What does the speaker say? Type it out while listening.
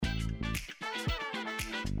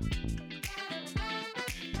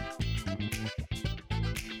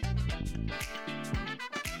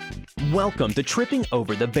Welcome to Tripping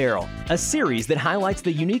Over the Barrel, a series that highlights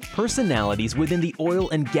the unique personalities within the oil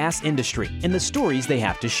and gas industry and the stories they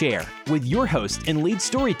have to share, with your hosts and lead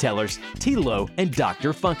storytellers, Tilo and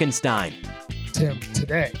Dr. Funkenstein. Tim,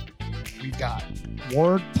 today we've got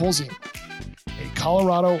Ward Pulsing, a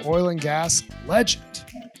Colorado oil and gas legend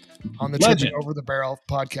on the Tripping Over the Barrel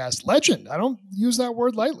podcast. Legend. I don't use that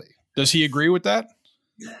word lightly. Does he agree with that?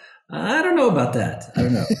 I don't know about that. I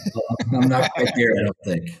don't know. I'm not quite there, I don't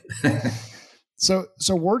think.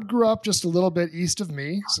 So Ward grew up just a little bit east of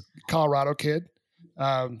me, Colorado kid.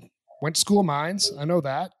 Went to school of mines, I know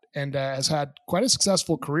that, and has had quite a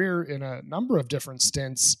successful career in a number of different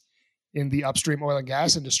stints in the upstream oil and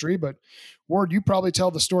gas industry. But Ward, you probably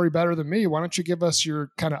tell the story better than me. Why don't you give us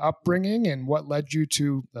your kind of upbringing and what led you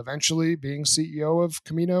to eventually being CEO of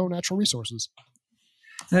Camino Natural Resources?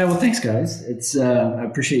 Well, thanks, guys. It's I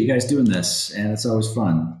appreciate you guys doing this, and it's always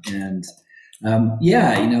fun. And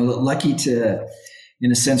lucky to,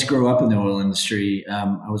 in a sense, grow up in the oil industry.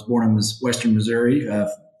 I was born in Western Missouri.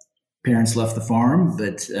 Parents left the farm,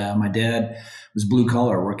 but my dad was blue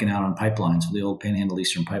collar, working out on pipelines for the old Panhandle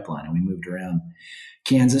Eastern Pipeline, and we moved around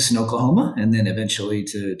Kansas and Oklahoma, and then eventually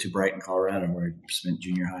to Brighton, Colorado, where I spent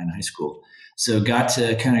junior high and high school. So got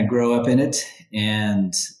to kind of grow up in it,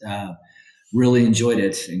 and really enjoyed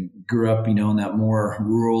it, and grew up, in that more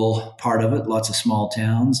rural part of it, lots of small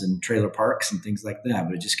towns and trailer parks and things like that.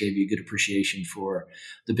 But it just gave you a good appreciation for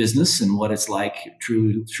the business and what it's like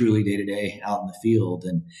truly day to day out in the field.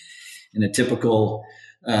 And in a typical,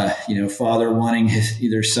 father wanting his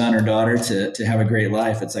either son or daughter to have a great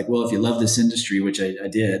life, it's like, well, if you love this industry, which I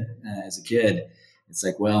did as a kid, it's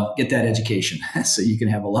like, well, get that education so you can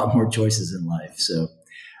have a lot more choices in life. So,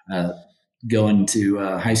 going to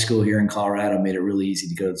high school here in Colorado made it really easy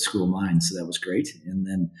to go to the School of Mines. So that was great. And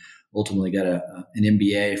then ultimately got an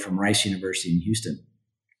MBA from Rice University in Houston.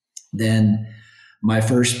 Then my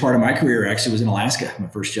first part of my career actually was in Alaska. My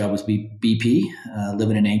first job was BP,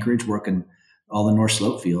 living in Anchorage, working all the North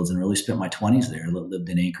Slope fields, and really spent my 20s there. I lived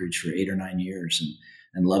in Anchorage for 8 or 9 years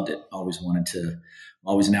and loved it. Always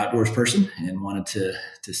an outdoors person and wanted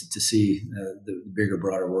to see the bigger,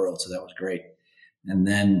 broader world. So that was great. And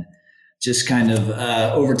then just kind of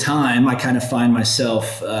over time, I kind of find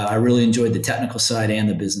myself, I really enjoyed the technical side and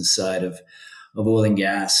the business side of oil and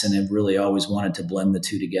gas, and have really always wanted to blend the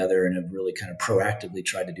two together, and have really kind of proactively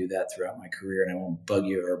tried to do that throughout my career. And I won't bug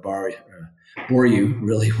you or bore you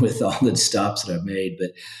really with all the stops that I've made,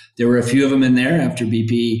 but there were a few of them in there. After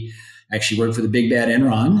BP, I actually worked for the big bad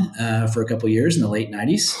Enron for a couple of years in the late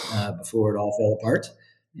 90s before it all fell apart,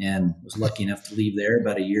 and was lucky enough to leave there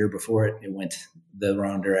about a year before it went the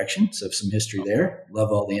wrong direction. So some history there.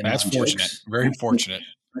 Love all the Enron That's fortunate. Jokes. Very fortunate.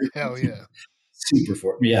 Hell yeah. Super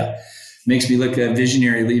fortunate. Yeah. Makes me look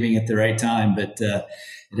visionary leaving at the right time, but it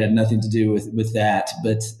had nothing to do with that.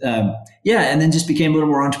 But and then just became a little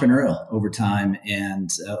more entrepreneurial over time, and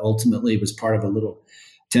ultimately was part of a little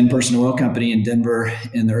 10-person oil company in Denver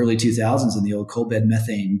in the early 2000s in the old coal bed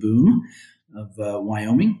methane boom of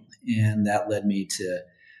Wyoming. And that led me to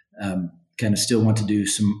kind of still want to do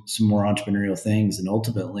some more entrepreneurial things, and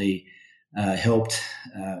ultimately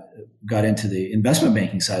got into the investment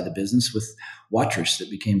banking side of the business with Watrous, that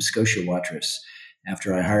became Scotia Watrous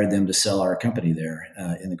after I hired them to sell our company there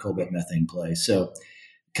in the coal bed methane play. So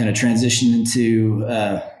kind of transitioned into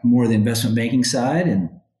more of the investment banking side, and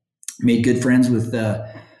made good friends with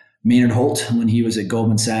Maynard Holt when he was at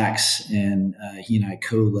Goldman Sachs, and he and I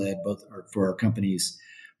co-led both for our companies,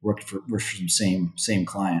 worked for some same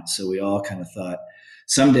clients. So we all kind of thought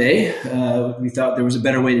someday we thought there was a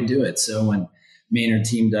better way to do it. So when Maynard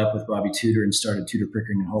teamed up with Bobby Tudor and started Tudor,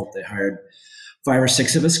 Pickering and Holt, they hired 5 or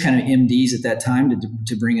 6 of us, kind of MDs at that time,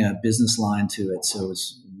 to bring a business line to it. So I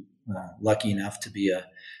was lucky enough to be a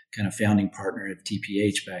kind of founding partner at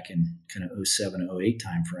TPH back in kind of 07, 08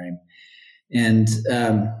 timeframe, and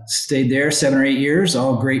stayed there 7 or 8 years,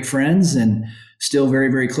 all great friends, and still very,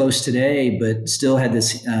 very close today, but still had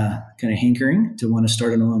this kind of hankering to want to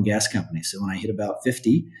start an oil and gas company. So when I hit about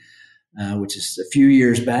 50, which is a few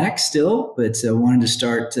years back still, but wanted to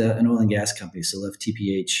start an oil and gas company. So left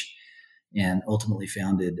TPH and ultimately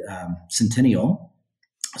founded Centennial,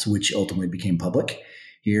 which ultimately became public.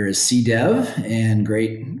 Here is CDEV, and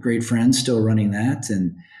great friends still running that.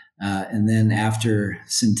 And then after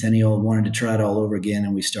Centennial, wanted to try it all over again,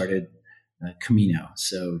 and we started Camino.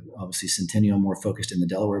 So obviously Centennial more focused in the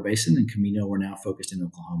Delaware Basin, and Camino we're now focused in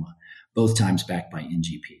Oklahoma, both times backed by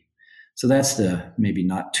NGP. So that's the maybe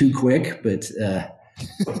not too quick, but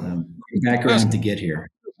background to get here.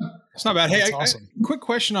 It's not bad. Hey, awesome. Quick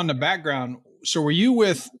question on the background. So were you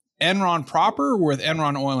with Enron proper or with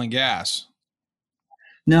Enron Oil and Gas?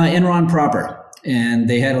 No, Enron proper. And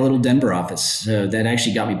they had a little Denver office. So that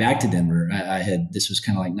actually got me back to Denver. This was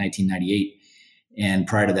kind of like 1998. And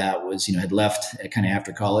prior to that was, had left kind of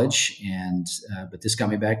after college. But this got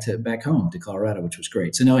me back home to Colorado, which was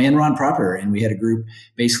great. So no, Enron proper. And we had a group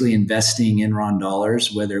basically investing Enron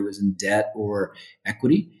dollars, whether it was in debt or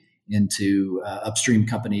equity, into upstream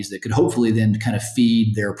companies that could hopefully then kind of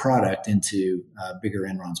feed their product into bigger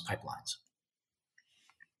Enron's pipelines.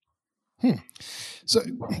 So,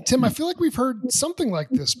 Tim, I feel like we've heard something like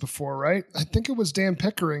this before, right? I think it was Dan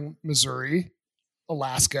Pickering, Missouri,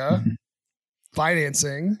 Alaska,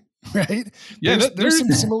 financing, right? Yeah, there's some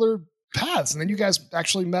similar paths. And then you guys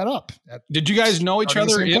actually met up. Did you guys know each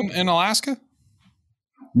other in Alaska?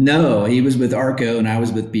 No, he was with ARCO and I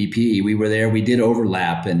was with BP. We were there. We did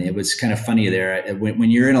overlap, and it was kind of funny there. When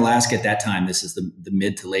you're in Alaska at that time, this is the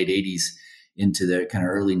mid to late 80s into the kind of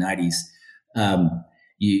early 90s.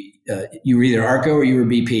 You were either ARCO or you were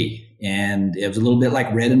BP, and it was a little bit like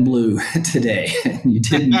red and blue today. You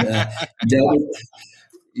didn't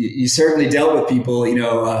you certainly dealt with people,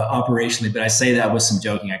 operationally, but I say that with some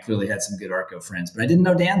joking. I clearly had some good ARCO friends, but I didn't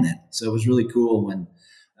know Dan then. So it was really cool when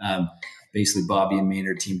basically Bobby and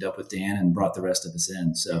Maynard teamed up with Dan and brought the rest of us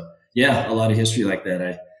in. So yeah, a lot of history like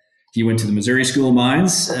that. He went to the Missouri School of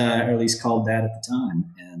Mines, or at least called that at the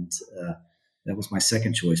time. And that was my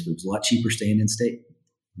second choice, but it was a lot cheaper staying in state.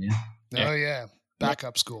 Yeah. Oh yeah.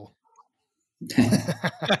 Backup school.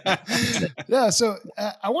 Yeah. So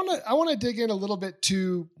I want to dig in a little bit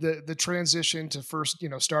to the transition to first,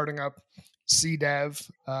 starting up CDEV,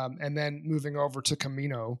 and then moving over to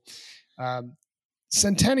Camino.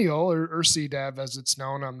 Centennial or CDEV, as it's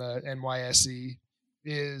known on the NYSE,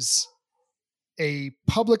 is a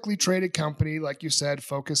publicly traded company, like you said,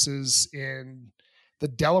 focuses in the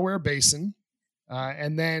Delaware Basin,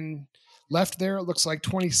 and then left there, it looks like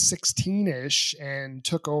 2016-ish, and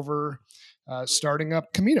took over starting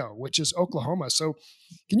up Camino, which is Oklahoma. So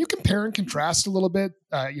can you compare and contrast a little bit,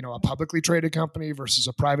 a publicly traded company versus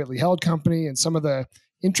a privately held company, and some of the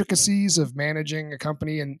intricacies of managing a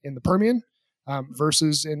company in the Permian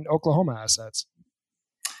versus in Oklahoma assets?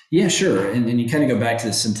 Yeah, sure. And you kind of go back to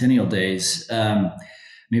the Centennial days,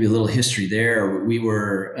 maybe a little history there. We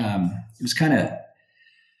were, it was kind of,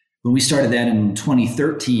 when we started that in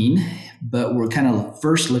 2013, but we're kind of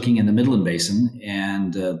first looking in the Midland Basin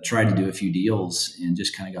and tried to do a few deals and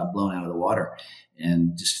just kind of got blown out of the water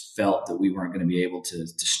and just felt that we weren't going to be able to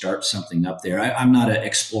start something up there. I'm not an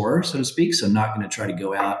explorer, so to speak, so I'm not going to try to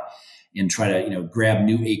go out and try to, grab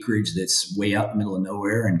new acreage that's way out in the middle of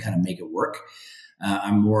nowhere and kind of make it work.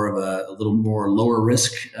 I'm more of a little more lower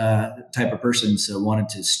risk type of person. So wanted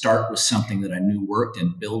to start with something that I knew worked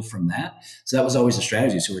and build from that. So that was always the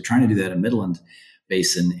strategy. So we're trying to do that in Midland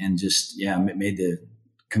Basin and just, made the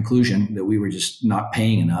conclusion that we were just not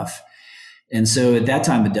paying enough. And so at that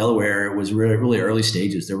time, the Delaware was really, really early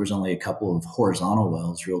stages. There was only a couple of horizontal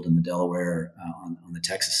wells drilled in the Delaware on the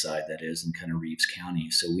Texas side, that is, in kind of Reeves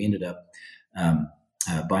County. So we ended up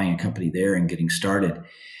buying a company there and getting started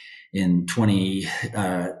in so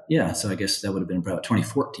I guess that would have been about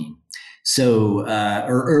 2014. So,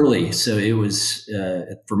 or early. So it was,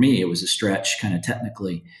 for me, it was a stretch kind of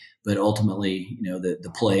technically, but ultimately,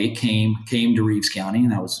 the play came to Reeves County,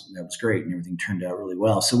 and that was great, and everything turned out really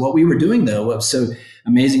well. So what we were doing, though, was so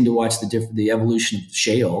amazing to watch the evolution of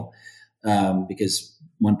shale, because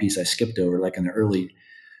one piece I skipped over, like in the early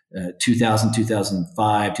 2000,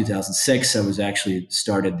 2005, 2006, I was actually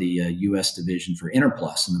started the U.S. division for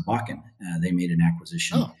Interplus in the Bakken. They made an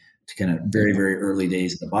acquisition to kind of very, very early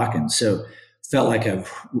days of the Bakken. So felt like I've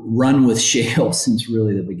run with shale since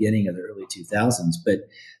really the beginning of the early 2000s. But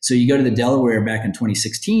so you go to the Delaware back in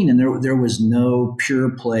 2016, and there was no pure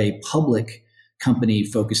play public company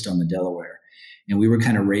focused on the Delaware. And we were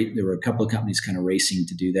kind of there were a couple of companies kind of racing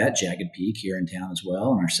to do that, Jagged Peak here in town as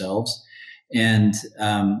well, and ourselves. And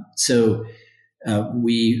so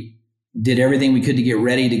we did everything we could to get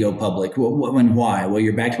ready to go public. Well, and why? Well,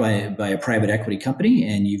 you're backed by a private equity company,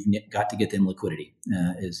 and you've got to get them liquidity,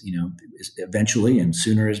 is eventually, and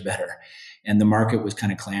sooner is better. And the market was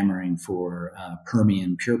kind of clamoring for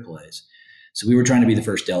Permian pure plays. So we were trying to be the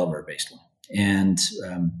first Delaware-based one. And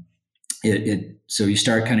so you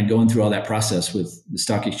start kind of going through all that process with the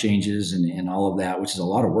stock exchanges and all of that, which is a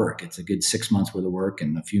lot of work. It's a good 6 months worth of work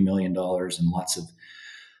and a few $1 million and lots of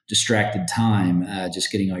distracted time,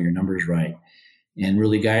 just getting all your numbers right. And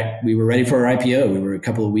really we were ready for our IPO. We were a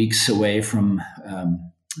couple of weeks away from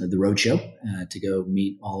the roadshow to go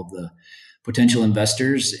meet all of the potential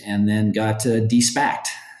investors, and then got de-SPAC'd.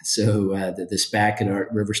 So the SPAC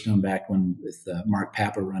at Riverstone back when with Mark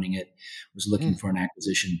Papa running it was looking for an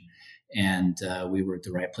acquisition. and we were at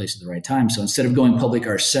the right place at the right time. So instead of going public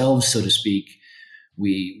ourselves, so to speak,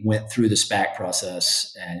 we went through the SPAC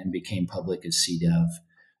process and became public as CDEV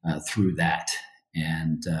through that.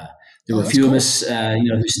 And there were a few of us,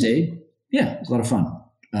 who stayed. Yeah, it was a lot of fun.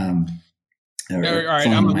 All right,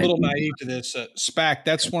 I'm a little naive to this. SPAC,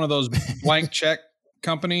 that's one of those blank check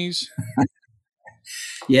companies.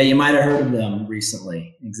 Yeah, you might have heard of them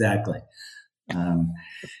recently. Exactly.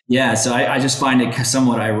 So I just find it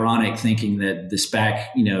somewhat ironic thinking that the SPAC,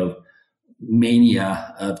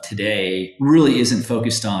 mania of today really isn't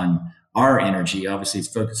focused on our energy. Obviously,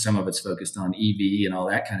 some of it's focused on EV and all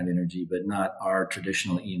that kind of energy, but not our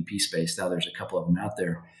traditional E&P space. Now there's a couple of them out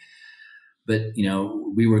there. But,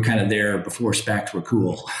 we were kind of there before SPACs were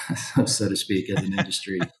cool, so to speak, as an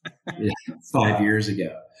industry 5 years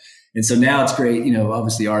ago. And so now it's great.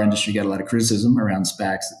 Obviously our industry got a lot of criticism around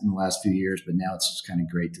SPACs in the last few years, but now it's just kind of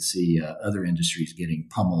great to see other industries getting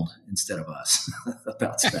pummeled instead of us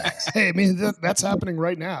about SPACs. Hey, I mean, that's happening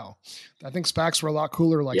right now. I think SPACs were a lot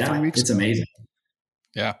cooler 3 weeks ago. It's amazing.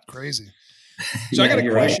 Yeah. Crazy. So I got a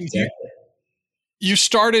question. Right,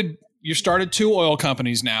 exactly. You started 2 oil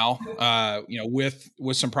companies now, with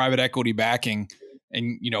some private equity backing,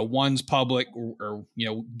 and, one's public or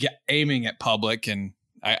aiming at public. And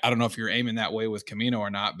I don't know if you're aiming that way with Camino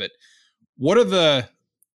or not, but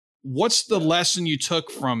what's the lesson you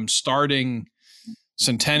took from starting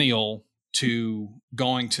Centennial to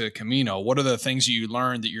going to Camino? What are the things you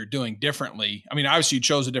learned that you're doing differently? I mean, obviously you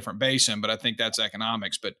chose a different basin, but I think that's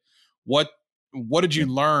economics, but what did you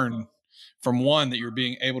learn from one that you're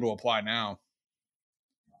being able to apply now?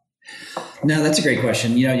 No, that's a great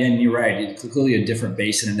question. And you're right. It's clearly a different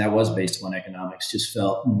basin, and that was based on economics. Just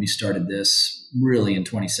felt when we started this really in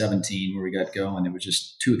 2017, where we got going, it was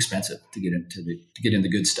just too expensive to get into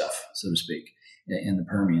good stuff, so to speak, in the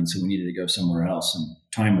Permian. So we needed to go somewhere else, and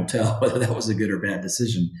time will tell whether that was a good or bad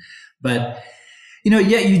decision. But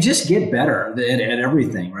you just get better at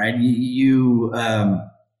everything, right?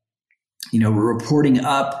 We're reporting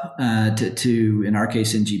up to in our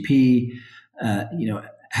case NGP.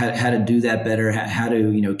 How to do that better, how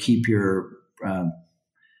to, keep your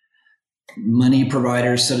money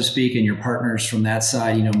providers, so to speak, and your partners from that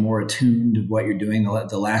side, more attuned to what you're doing.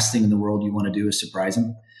 The last thing in the world you want to do is surprise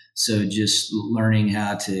them. So just learning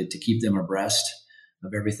how to keep them abreast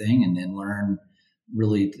of everything, and then learn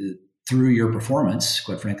really through your performance,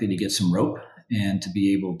 quite frankly, to get some rope and to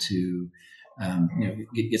be able to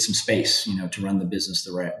get some space, to run the business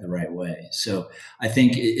the right way. So I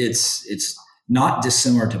think it's not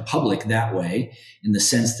dissimilar to public that way, in the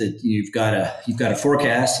sense that you've got a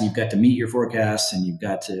forecast, and you've got to meet your forecasts, and you've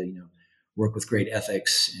got to work with great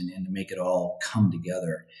ethics and to make it all come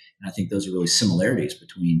together. And I think those are really similarities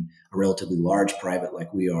between a relatively large private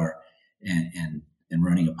like we are and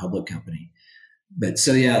running a public company. But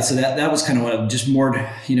so that was kind of what, just more,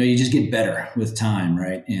 you just get better with time,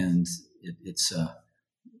 right? And it's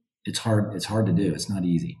hard to do. It's not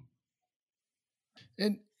easy.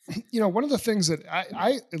 And one of the things that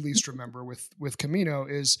I at least remember with Camino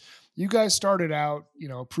is you guys started out,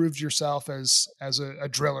 proved yourself as a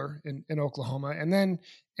driller in Oklahoma, and then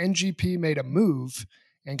NGP made a move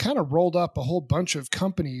and kind of rolled up a whole bunch of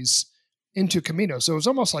companies into Camino. So it was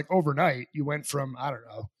almost like overnight. You went from,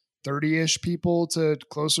 30-ish people to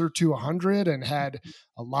closer to 100 and had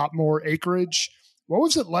a lot more acreage. What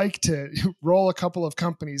was it like to roll a couple of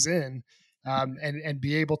companies in and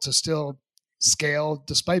be able to still scale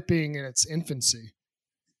despite being in its infancy?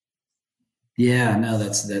 Yeah, no,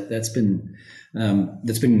 that's been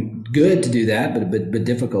good to do that, but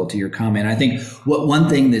difficult, to your comment. I think one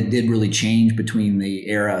thing that did really change between the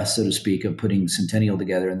era, so to speak, of putting Centennial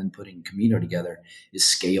together and then putting Camino together is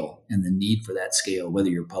scale, and the need for that scale, whether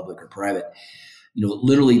you're public or private.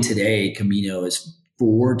 Literally today, Camino is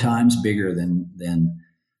 4 times bigger than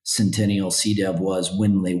Centennial CDEV was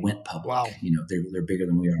when they went public. Wow. They're bigger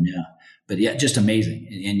than we are now. But yeah, just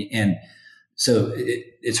amazing. And so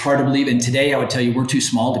it's hard to believe. And today I would tell you we're too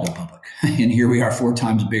small to go public. And here we are 4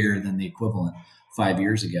 times bigger than the equivalent 5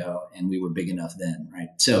 years ago. And we were big enough then, right?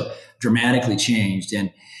 So dramatically changed.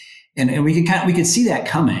 And we could see that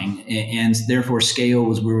coming. And therefore scale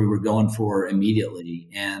was where we were going for immediately.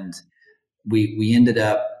 And we ended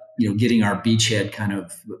up, getting our beachhead kind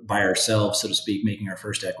of by ourselves, so to speak, making our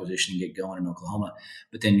first acquisition and get going in Oklahoma.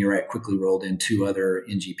 But then you're right, quickly rolled in 2 other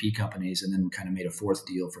NGP companies and then kind of made a 4th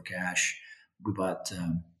deal for cash. We bought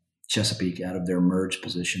Chesapeake out of their merge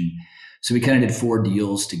position. So we kind of did 4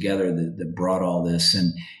 deals together that brought all this.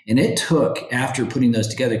 And it took, after putting those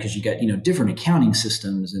together, because you got, different accounting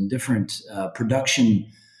systems and different production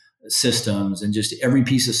systems and just every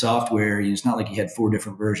piece of software. It's not like you had 4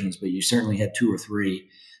 different versions, but you certainly had 2 or 3.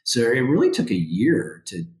 So it really took a year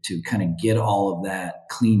to kind of get all of that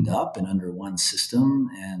cleaned up and under one system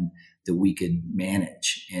and that we could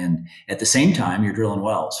manage. And at the same time, you're drilling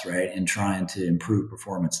wells, right? And trying to improve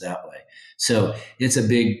performance that way. So it's a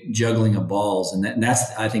big juggling of balls. And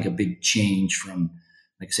that's, I think, a big change from,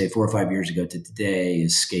 like I say, 4 or 5 years ago to today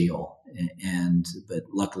is scale. But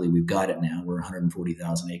luckily we've got it now. We're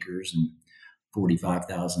 140,000 acres and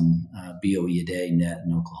 45,000 BOE a day net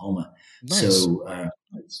in Oklahoma. Nice. So,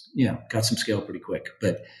 got some scale pretty quick,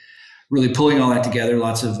 but really pulling all that together.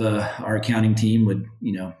 Lots of our accounting team would,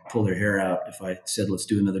 pull their hair out if I said, let's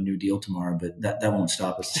do another new deal tomorrow, but that won't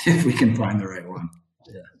stop us if we can find the right one.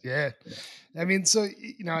 Yeah. I mean, so,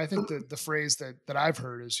 I think the phrase that I've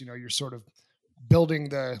heard is, you're sort of building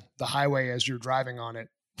the highway as you're driving on it.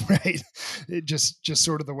 Right. It just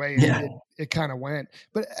sort of the way it kind of went.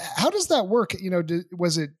 But how does that work?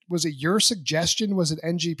 Was it your suggestion? Was it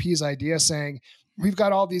NGP's idea saying, we've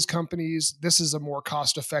got all these companies, this is a more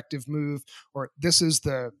cost-effective move, or this is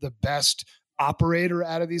the best operator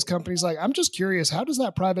out of these companies? Like, I'm just curious, how does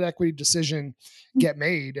that private equity decision get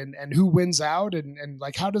made, and who wins out, and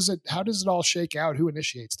like, how does it all shake out? Who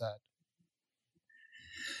initiates that?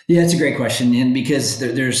 Yeah, it's a great question. And because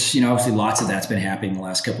there's, obviously lots of that's been happening the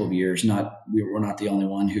last couple of years. We're not the only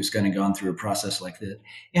one who's kind of gone through a process like that.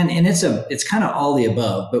 And it's kind of all the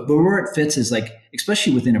above, but where it fits is like,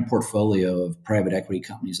 especially within a portfolio of private equity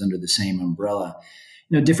companies under the same umbrella,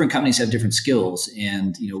 different companies have different skills.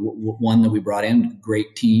 And, one that we brought in,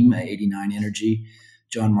 great team, 89 Energy,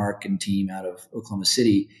 John Mark and team out of Oklahoma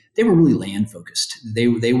City, they were really land focused.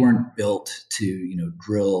 They weren't built to,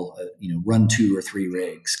 drill, run 2 or 3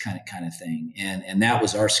 rigs kind of thing. And that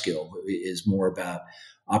was our skill, is more about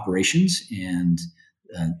operations and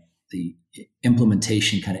the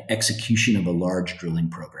implementation, kind of execution of a large drilling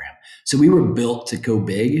program. So we were built to go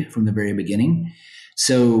big from the very beginning.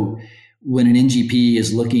 So when an NGP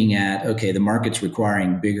is looking at, okay, the market's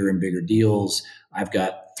requiring bigger and bigger deals, I've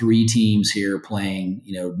got 3 teams here playing,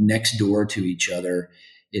 next door to each other,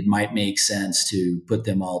 it might make sense to put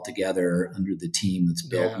them all together under the team that's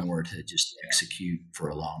built more to just execute for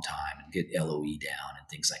a long time and get LOE down and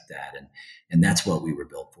things like that. And that's what we were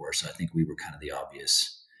built for. So I think we were kind of the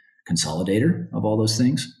obvious consolidator of all those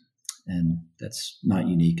things. And that's not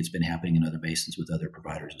unique. It's been happening in other basins with other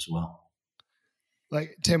providers as well.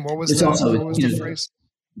 Like, Tim, what was the phrase?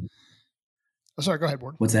 Oh, sorry, go ahead,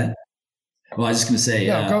 Ward. What's that? Well, I was just going to say,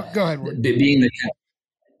 go ahead, Ward.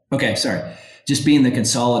 Just being the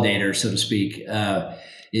consolidator, so to speak.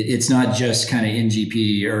 It's not just kind of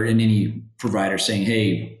NGP or in any provider saying,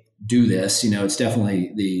 hey, do this. It's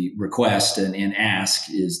definitely the request and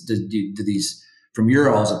ask is, do these, from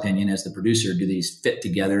your all's opinion as the producer, do these fit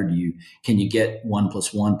together? Can you get 1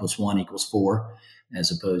 + 1 + 1 = 4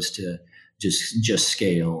 as opposed to just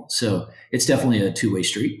scale? So it's definitely a 2-way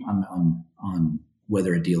street on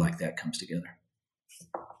whether a deal like that comes together.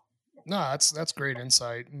 No, that's great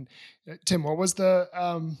insight. And Tim, what was the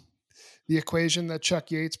equation that Chuck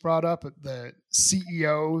Yates brought up? The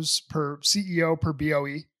CEO per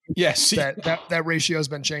BOE. Yes, that ratio has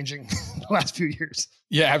been changing the last few years.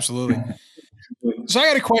 Yeah, absolutely. So I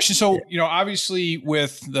got a question. So, obviously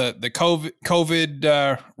with the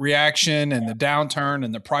COVID reaction and the downturn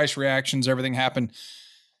and the price reactions, everything happened,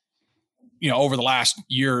 over the last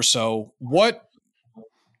year or so.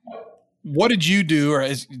 What did you do? Or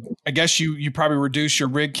I guess you probably reduce your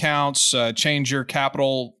rig counts, change your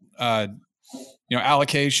capital,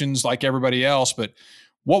 allocations like everybody else. But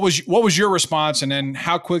what was your response? And then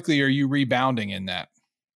how quickly are you rebounding in that?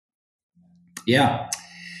 Yeah.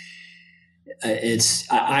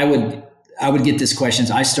 I would get this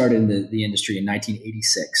questions. I started in the industry in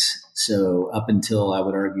 1986. So up until, I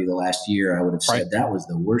would argue, the last year, I would have said that was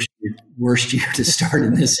the worst year to start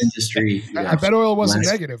in this industry. I bet oil wasn't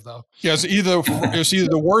negative though. Yeah, it was either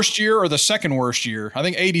the worst year or the second worst year. I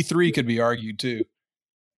think 83 could be argued too.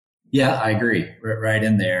 Yeah, I agree. Right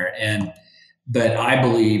in there. But I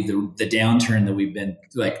believe the downturn that we've been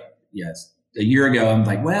a year ago, I'm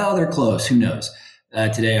like, well, they're close. Who knows?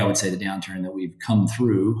 Today, I would say the downturn that we've come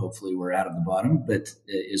through, hopefully we're out of the bottom, but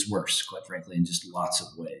is worse, quite frankly, in just lots of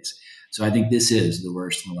ways. So I think this is the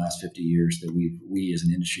worst in the last 50 years that we as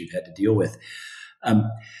an industry have had to deal with.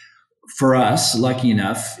 For us, lucky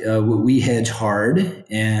enough, we hedge hard.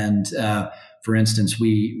 And for instance,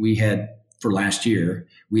 we had, for last year,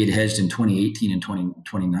 we had hedged in 2018 and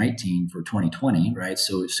 2019 for 2020, right?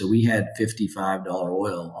 So we had $55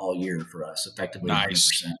 oil all year for us, effectively.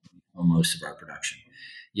 Nice. 100% on most of our production.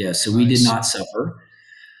 Yeah, so we did not suffer,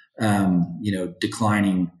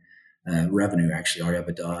 declining revenue. Actually, our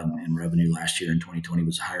EBITDA and revenue last year in 2020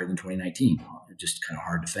 was higher than 2019. Just kind of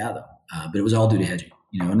hard to fathom, but it was all due to hedging.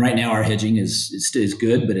 And right now our hedging is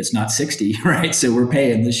good, but it's not 60, right? So we're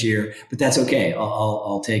paying this year, but that's okay.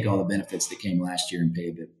 I'll take all the benefits that came last year and pay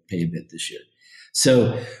a bit this year.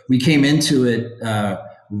 So we came into it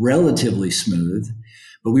relatively smooth,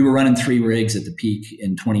 but we were running 3 rigs at the peak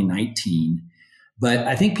in 2019. But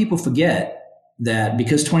I think people forget that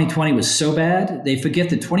because 2020 was so bad, they forget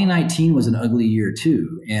that 2019 was an ugly year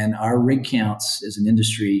too. And our rig counts as an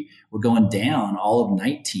industry were going down all of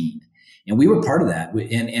 19. And we were part of that.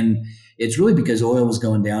 And it's really because oil was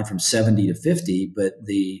going down from 70 to 50, but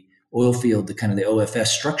the oil field, the kind of the OFS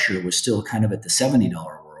structure was still kind of at the $70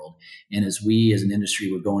 world. And as we as an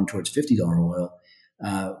industry were going towards $50 oil,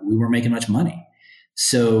 we weren't making much money.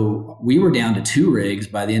 So we were down to 2 rigs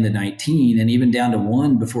by the end of 19 and even down to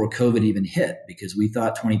 1 before COVID even hit, because we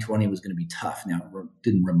thought 2020 was going to be tough. Now, we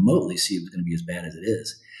didn't remotely see it was going to be as bad as it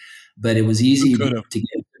is, but it was easy to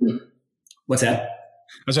get. What's that?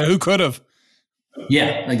 I said, who could have?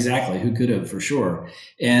 Yeah, exactly. Who could have, for sure.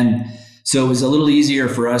 And so it was a little easier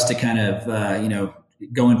for us to kind of,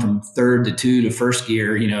 going from third to 2 to first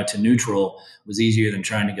gear, to neutral was easier than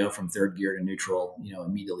trying to go from third gear to neutral,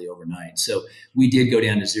 immediately overnight. So we did go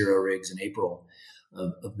down to 0 rigs in April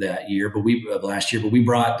of that year, of last year, but we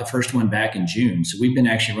brought the first one back in June. So we've been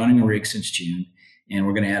actually running a rig since June, and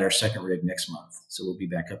we're going to add our second rig next month. So we'll be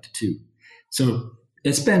back up to 2. So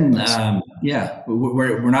it's been,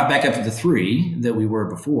 we're not back up to the 3 that we were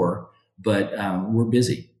before, but we're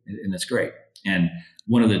busy, and that's great. And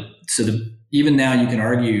even now you can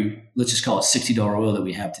argue, let's just call it $60 oil that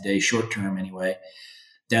we have today, short term anyway.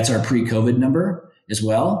 That's our pre-COVID number as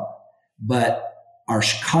well. But our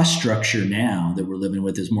cost structure now that we're living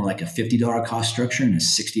with is more like a $50 cost structure in a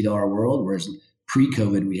 $60 world, whereas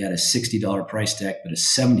pre-COVID we had a $60 price tag, but a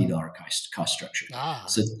 $70 cost structure.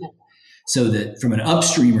 So that from an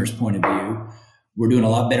upstreamer's point of view, we're doing a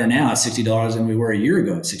lot better now at $60 than we were a year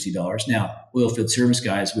ago at $60. Now, oilfield service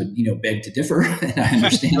guys would, beg to differ, and I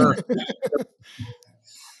understand.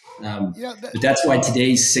 But that's why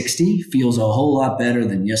today's 60 feels a whole lot better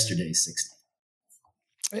than yesterday's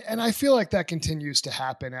 60. And I feel like that continues to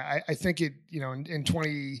happen. I think it, in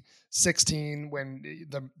 2016, when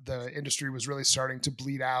the industry was really starting to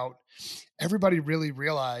bleed out, everybody really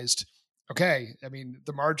realized, okay,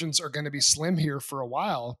 the margins are going to be slim here for a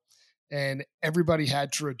while. And everybody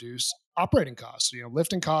had to reduce operating costs.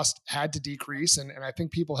 Lifting costs had to decrease. And I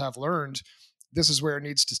think people have learned this is where it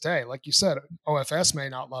needs to stay. Like you said, OFS may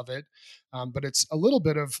not love it, but it's a little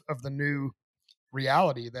bit of the new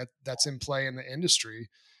reality that's in play in the industry.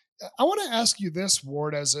 I want to ask you this,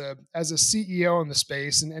 Ward, as a CEO in the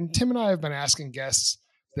space, and Tim and I have been asking guests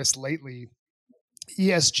this lately.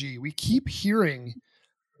 ESG, we keep hearing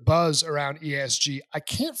buzz around ESG. I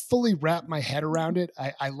can't fully wrap my head around it.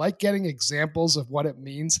 I like getting examples of what it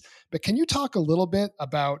means, but can you talk a little bit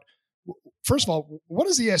about, first of all, what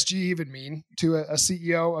does ESG even mean to a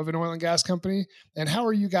CEO of an oil and gas company? And how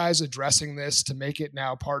are you guys addressing this to make it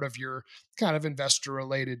now part of your kind of investor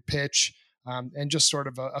related pitch, and just sort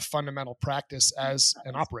of a fundamental practice as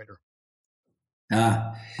an operator?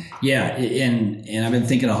 Yeah. And I've been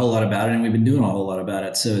thinking a whole lot about it, and we've been doing a whole lot about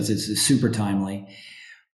it. So it's super timely.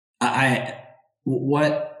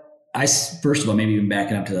 First of all, maybe even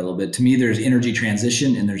backing up to that a little bit, to me, there's energy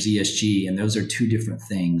transition and there's ESG, and those are 2 different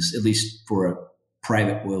things, at least for a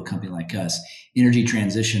private oil company like us. Energy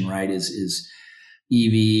transition, right, is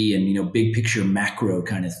EV and, big picture macro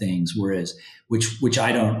kind of things, whereas, which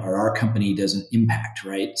our company doesn't impact,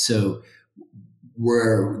 right? So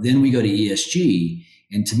then we go to ESG,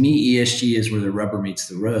 and to me, ESG is where the rubber meets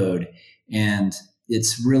the road. And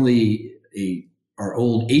it's really our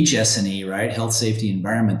old HS&E, right? Health, safety,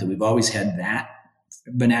 environment, that we've always had that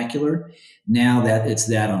vernacular. Now that it's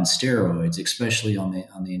that on steroids, especially on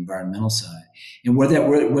the environmental side. And what that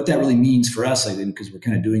really means for us, I think, because we're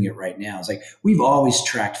kind of doing it right now, is like we've always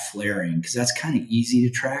tracked flaring because that's kind of easy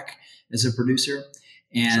to track as a producer.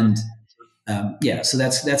 And sure. So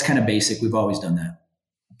that's kind of basic. We've always done that.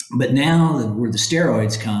 But now where the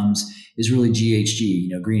steroids comes is really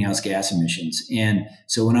GHG, greenhouse gas emissions. And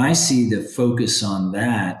so when I see the focus on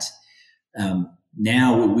that,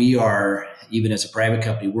 now we are, even as a private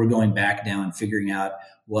company, we're going back now and figuring out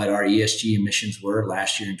what our ESG emissions were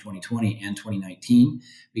last year in 2020 and 2019,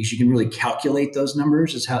 because you can really calculate those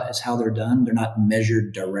numbers as how they're done. They're not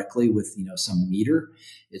measured directly with, some meter.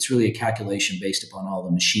 It's really a calculation based upon all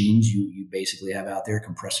the machines you basically have out there,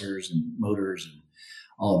 compressors and motors and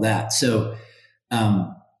all of that. So,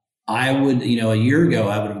 I would, a year ago,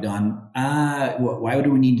 I would have gone, why would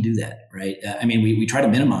we need to do that? Right. I mean, we try to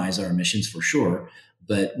minimize our emissions for sure,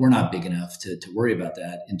 but we're not big enough to worry about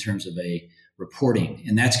that in terms of a reporting.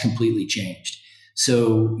 And that's completely changed.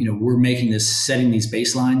 So, we're setting these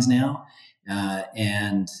baselines now,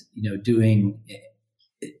 and, doing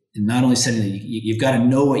not only setting you've got to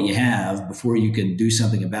know what you have before you can do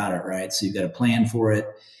something about it. Right. So you've got to plan for it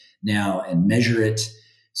now and measure it,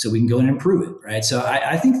 so we can go and improve it, right? So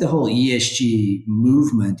I think the whole ESG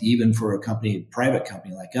movement, even for a private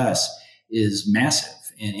company like us, is massive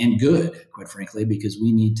and good, quite frankly, because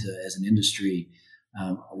we need to, as an industry,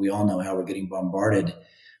 we all know how we're getting bombarded,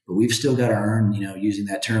 but we've still got to earn, using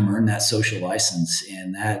that term, earn that social license,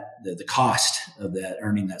 and that the cost of that,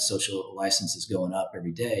 earning that social license, is going up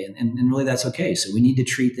every day, and really that's okay. So we need to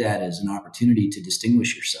treat that as an opportunity to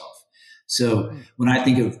distinguish yourself. So when I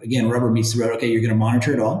think of, again, rubber meets the road, okay, you're going to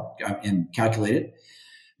monitor it all and calculate it.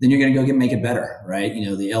 Then you're going to go make it better, right?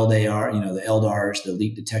 The LDAR, the LDARs, the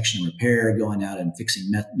leak detection and repair, going out and fixing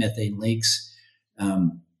methane leaks.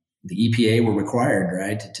 The EPA were required,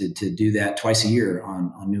 right, to do that twice a year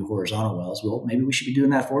on new horizontal wells. Well, maybe we should be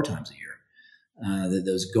doing that 4 times a year.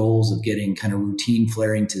 Those goals of getting kind of routine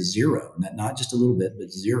flaring to zero, not just a little bit, but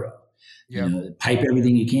zero. Yeah. Pipe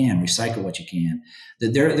everything you can, recycle what you can.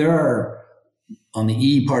 That there are, on the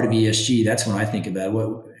E part of ESG, that's when I think about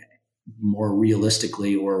what more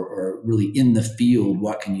realistically or really in the field,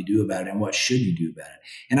 what can you do about it and what should you do about it?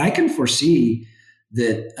 And I can foresee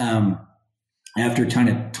that after kind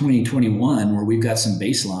of 2021, where we've got some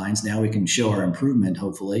baselines, now we can show our improvement,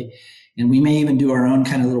 hopefully. And we may even do our own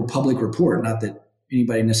kind of little public report. Not that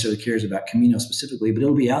anybody necessarily cares about Camino specifically, but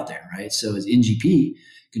it'll be out there, right? So as NGP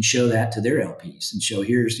can show that to their LPs and show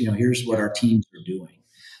here's what our teams are doing.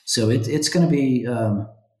 So it's going to be a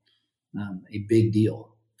big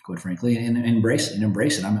deal, quite frankly, and embrace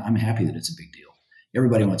it. I'm happy that it's a big deal.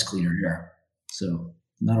 Everybody wants cleaner air, so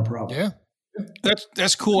not a problem. Yeah,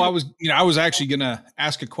 that's cool. I was actually going to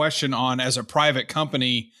ask a question on, as a private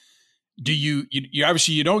company, do you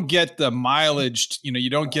obviously you don't get the mileage, you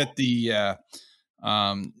don't get the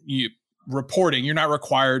reporting. You're not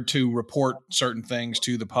required to report certain things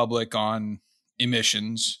to the public on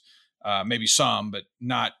emissions, maybe some, but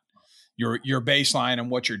not your baseline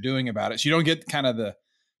and what you're doing about it. So you don't get kind of the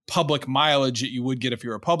public mileage that you would get if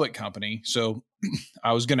you're a public company. So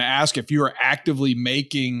I was going to ask if you are actively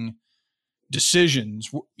making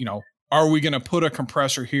decisions, are we going to put a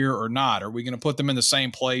compressor here or not? Are we going to put them in the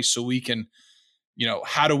same place so we can,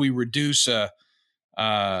 how do we reduce the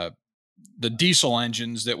diesel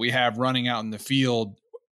engines that we have running out in the field,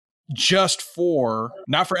 just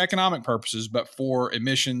not for economic purposes, but for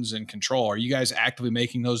emissions and control? Are you guys actively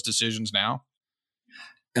making those decisions now?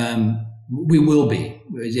 We will be.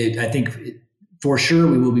 I think for sure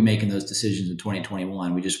we will be making those decisions in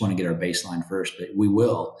 2021. We just want to get our baseline first, but we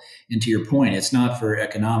will. And to your point, it's not for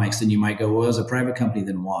economics. Then you might go, well, as a private company,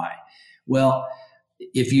 then why? Well,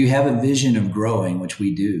 if you have a vision of growing, which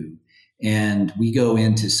we do, and we go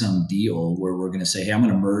into some deal where we're going to say, hey, I'm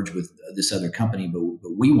going to merge with this other company, but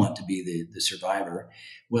we want to be the survivor.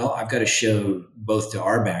 Well, I've got to show both to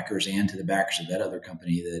our backers and to the backers of that other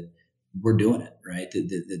company that we're doing it, right?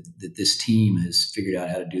 That this team has figured out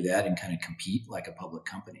how to do that and kind of compete like a public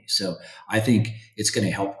company. So I think it's going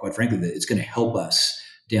to help, quite frankly, that it's going to help us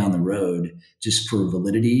down the road just for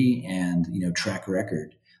validity and, track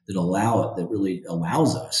record that really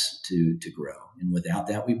allows us to grow. And without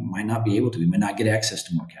that, we might not be able to. We might not get access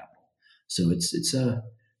to more capital. So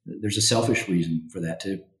there's a selfish reason for that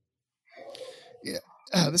too.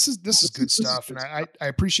 Yeah, this is good stuff, and I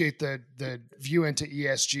appreciate the view into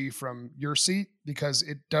ESG from your seat, because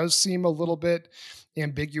it does seem a little bit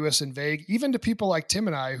ambiguous and vague, even to people like Tim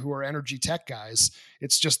and I, who are energy tech guys.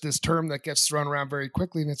 It's just this term that gets thrown around very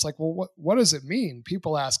quickly, and it's like, well, what does it mean?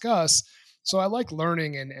 People ask us. So I like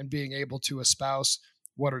learning and being able to espouse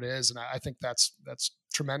what it is. And I think that's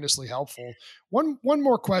tremendously helpful. One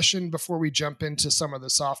more question before we jump into some of the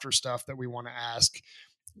softer stuff that we want to ask.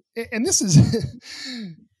 And this is,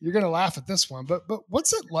 you're going to laugh at this one, but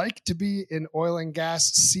what's it like to be an oil and gas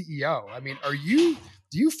CEO? I mean, do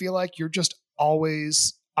you feel like you're just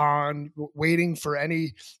always on waiting for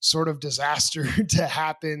any sort of disaster to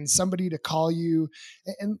happen, somebody to call you?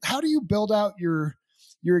 And how do you build out your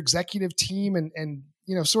executive team and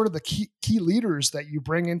sort of the key leaders that you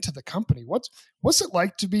bring into the company? What's it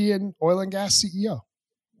like to be an oil and gas CEO?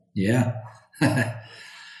 Yeah.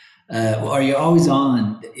 Well, are you always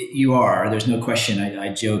on? You are. There's no question.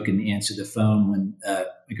 I joke and answer the phone when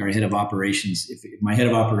like our head of operations, if my head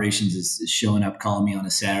of operations is showing up calling me on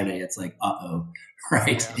a Saturday, it's like,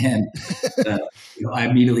 right? Yeah. And I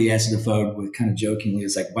immediately answer the phone with kind of jokingly,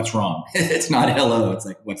 it's like, what's wrong? It's not hello. It's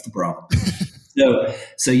like, what's the problem? So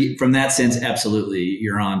from that sense, absolutely,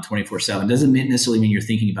 you're on 24/7. Doesn't necessarily mean you're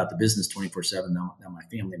thinking about the business 24/7. Now my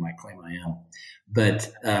family might claim I am, but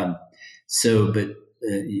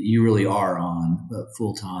you really are on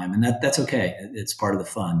full time, and that's okay. It's part of the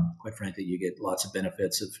fun. Quite frankly, you get lots of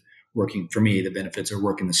benefits of working. For me, the benefits are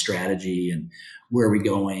working the strategy and where are we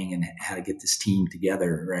going and how to get this team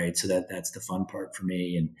together, right? So that's the fun part for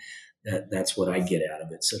me, and that's what I get out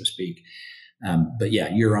of it, so to speak. But yeah,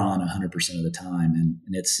 you're on 100% of the time, and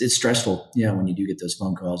it's stressful. Yeah, when you do get those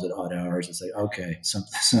phone calls at odd hours, it's like, okay,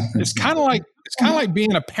 something. It's kind of like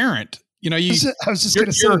being a parent. I was just going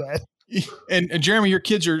to say that. And Jeremy, your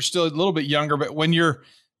kids are still a little bit younger, but when you're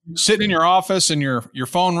sitting in your office and your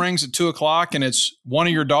phone rings at 2:00 and it's one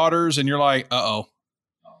of your daughters, and you're like,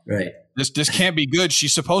 right, this can't be good.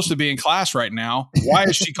 She's supposed to be in class right now. Why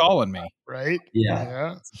is she calling me? Right?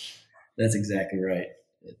 Yeah, that's exactly right.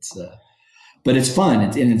 It's but it's fun.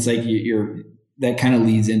 It's like you're that kind of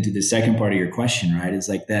leads into the second part of your question, right? It's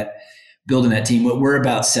like that building that team. We're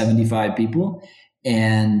about 75 people,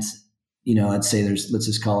 and I'd say let's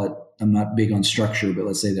just call it. I'm not big on structure, but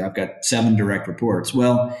let's say that I've got 7 direct reports.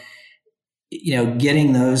 Well,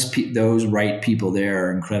 getting those right people there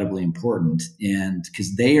are incredibly important, and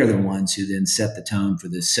because they are the ones who then set the tone for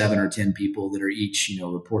the 7 or 10 people that are each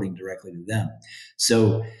reporting directly to them.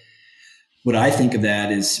 So what I think of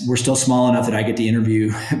that is we're still small enough that I get to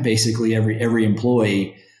interview basically every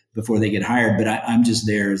employee before they get hired, but I'm just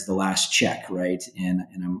there as the last check, right? And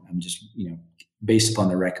I'm just based upon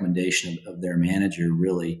the recommendation of their manager,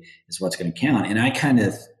 really is what's going to count. And I kind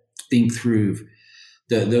of think through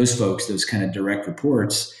those folks, those kind of direct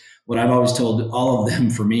reports. What I've always told all of them,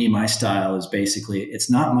 for me, my style is basically, it's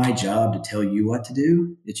not my job to tell you what to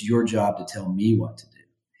do. It's your job to tell me what to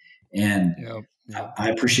do. And I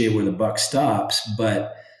appreciate where the buck stops,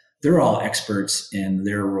 but they're all experts in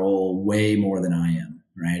their role way more than I am,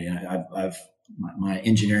 right? And I've my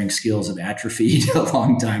engineering skills have atrophied a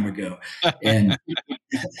long time ago. And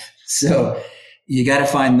so you got to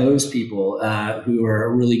find those people who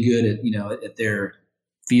are really good at their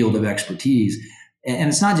field of expertise. And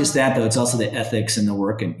it's not just that, though. It's also the ethics and the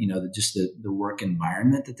work and, just the work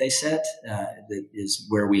environment that they set that is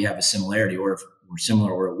where we have a similarity, or if we're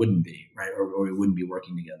similar, or it wouldn't be, right? Or we wouldn't be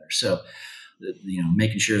working together. So,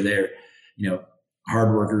 making sure they're,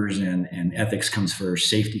 hard workers and ethics comes first,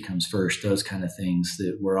 safety comes first, those kind of things,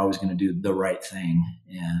 that we're always going to do the right thing.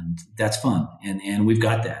 And that's fun. And we've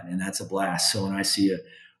got that, and that's a blast. So when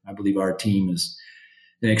I believe our team is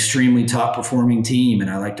an extremely top performing team,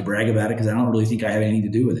 and I like to brag about it because I don't really think I have anything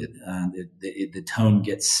to do with it. The tone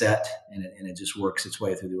gets set, and it just works its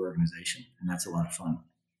way through the organization. And that's a lot of fun.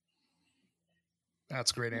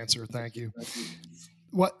 That's a great answer. Thank you.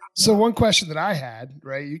 So one question that I had,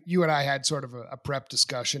 right? You and I had sort of a prep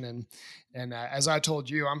discussion, and as I told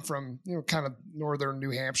you, I'm from kind of northern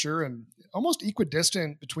New Hampshire, and almost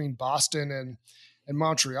equidistant between Boston and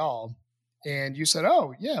Montreal. And you said,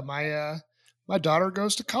 "Oh yeah, my daughter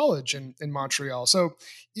goes to college in Montreal." So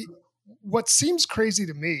what seems crazy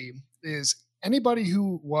to me is anybody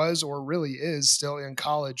who was or really is still in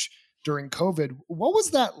college during COVID, what was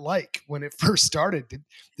that like when it first started?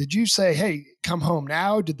 Did you say, "Hey, come home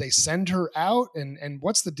now"? Did they send her out? And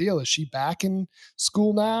what's the deal? Is she back in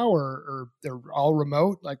school now, or they're all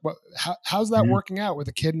remote? Like, how's that working out with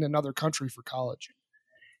a kid in another country for college?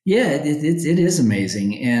 Yeah, it is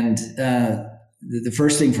amazing. And the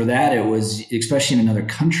first thing for that, it was, especially in another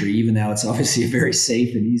country, even though it's obviously a very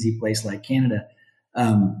safe and easy place like Canada,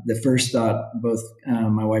 the first thought both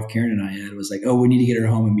my wife Karen and I had was like, "Oh, we need to get her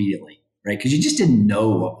home immediately," right? Because you just didn't know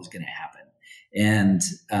what was going to happen. And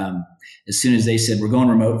as soon as they said, "We're going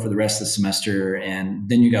remote for the rest of the semester," and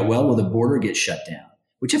then you got, will the border get shut down?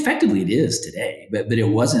 Which effectively it is today, but it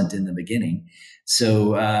wasn't in the beginning.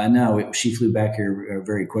 So she flew back here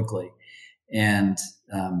very quickly. And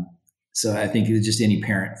so I think just any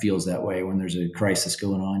parent feels that way when there's a crisis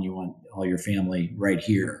going on. You want all your family right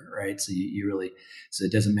here, right? So so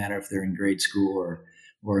it doesn't matter if they're in grade school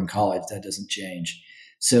or in college, that doesn't change.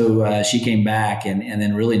 So she came back, and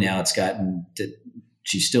then really now it's gotten to,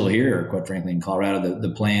 she's still here, quite frankly, in Colorado.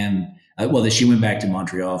 The plan, she went back to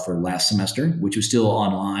Montreal for last semester, which was still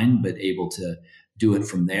online, but able to do it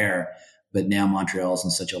from there. But now Montreal is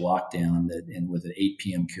in such a lockdown and with an 8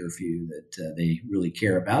 p.m. curfew that they really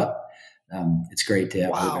care about. It's great to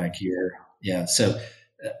have her back here. Yeah. So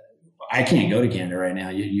I can't go to Canada right now.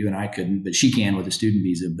 You and I couldn't, but she can with a student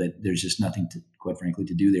visa. But there's just nothing to, quite frankly,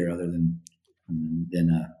 to do there other than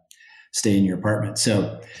stay in your apartment.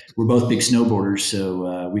 So we're both big snowboarders,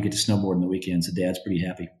 so we get to snowboard on the weekends. So Dad's pretty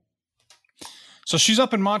happy. So she's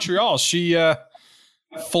up in Montreal. She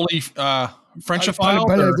fully Frenchified?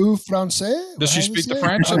 Parlez-vous français? Does she speak the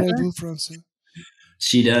French? Parlez-vous français?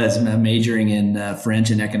 She does. I'm majoring in French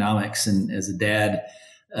and economics, and as a dad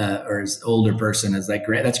or as older person, it's like,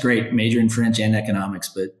 great. That's great. Major in French and economics,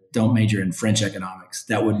 but don't major in French economics.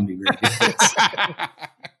 That wouldn't be great.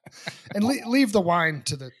 And leave the wine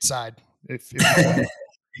to the side. If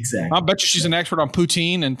Exactly. I bet you she's an expert on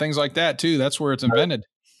poutine and things like that too. That's where it's invented.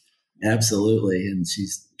 Absolutely. And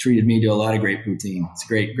she's treated me to a lot of great poutine. It's a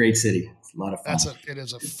great city. It's a lot of fun. It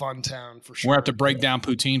is a fun town for sure. We'll have to break down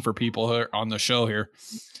poutine for people who are on the show here.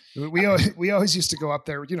 We always used to go up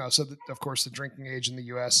there, so of course the drinking age in the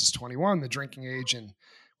US is 21. The drinking age in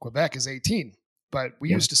Quebec is 18. But we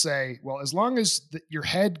used to say, well, as long as your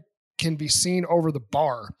head can be seen over the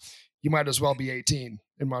bar, you might as well be 18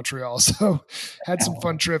 in Montreal. So had some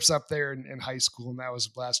fun trips up there in high school, and that was a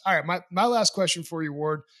blast. All right, my last question for you,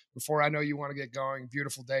 Ward, before I know you want to get going.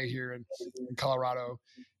 Beautiful day here in Colorado.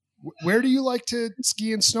 Where do you like to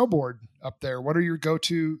ski and snowboard up there? What are your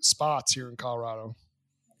go-to spots here in Colorado?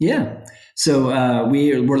 Yeah. So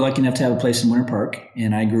we're lucky enough to have a place in Winter Park,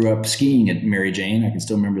 and I grew up skiing at Mary Jane. I can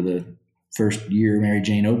still remember the first year Mary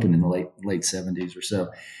Jane opened in the late 70s or so.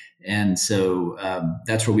 And so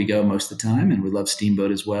that's where we go most of the time. And we love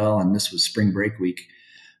Steamboat as well. And this was spring break week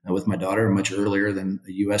with my daughter, much earlier than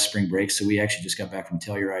the U.S. spring break. So we actually just got back from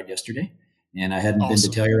Telluride yesterday. And I hadn't been to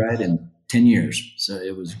Telluride in 10 years. So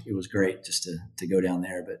it was great just to go down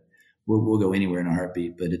there. But we'll go anywhere in a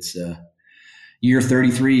heartbeat. But it's year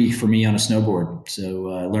 33 for me on a snowboard.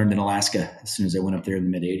 So I learned in Alaska as soon as I went up there in the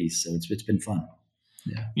mid-'80s. So it's been fun.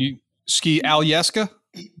 Yeah. You ski Alyeska?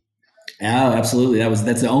 Oh, absolutely.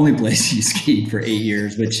 That's the only place you skied for 8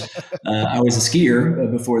 years, which I was a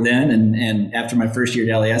skier before then. And after my first year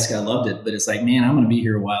at Alyeska, I loved it. But it's like, man, I'm going to be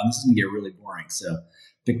here a while. This is going to get really boring. So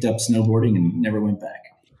picked up snowboarding and never went back.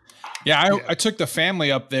 Yeah, I took the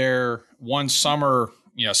family up there one summer,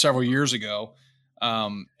 several years ago,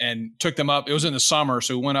 and took them up. It was in the summer,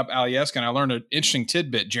 so we went up Alyeska, and I learned an interesting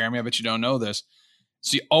tidbit, Jeremy. I bet you don't know this.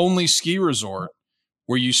 It's the only ski resort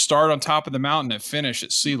where you start on top of the mountain and finish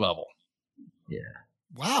at sea level. Yeah.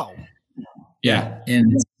 Wow. Yeah.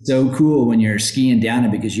 And it's so cool when you're skiing down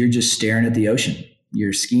it because you're just staring at the ocean.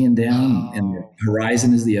 You're skiing down and the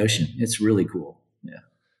horizon is the ocean. It's really cool. Yeah.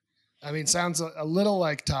 I mean, sounds a little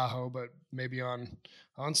like Tahoe, but maybe on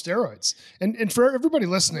steroids. And for everybody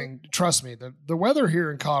listening, trust me, the weather here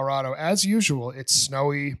in Colorado, as usual, it's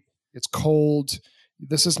snowy, it's cold.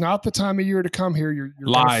 This is not the time of year to come here. You're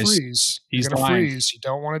going to freeze. You're going to freeze. You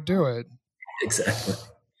don't want to do it. Exactly.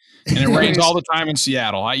 And it rains all the time in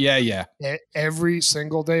Seattle. Yeah. Every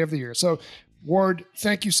single day of the year. So, Ward,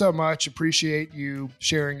 thank you so much. Appreciate you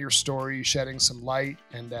sharing your story, shedding some light,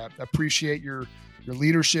 and appreciate your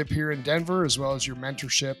leadership here in Denver, as well as your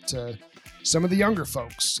mentorship to some of the younger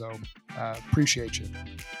folks. So, appreciate you.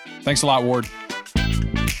 Thanks a lot, Ward.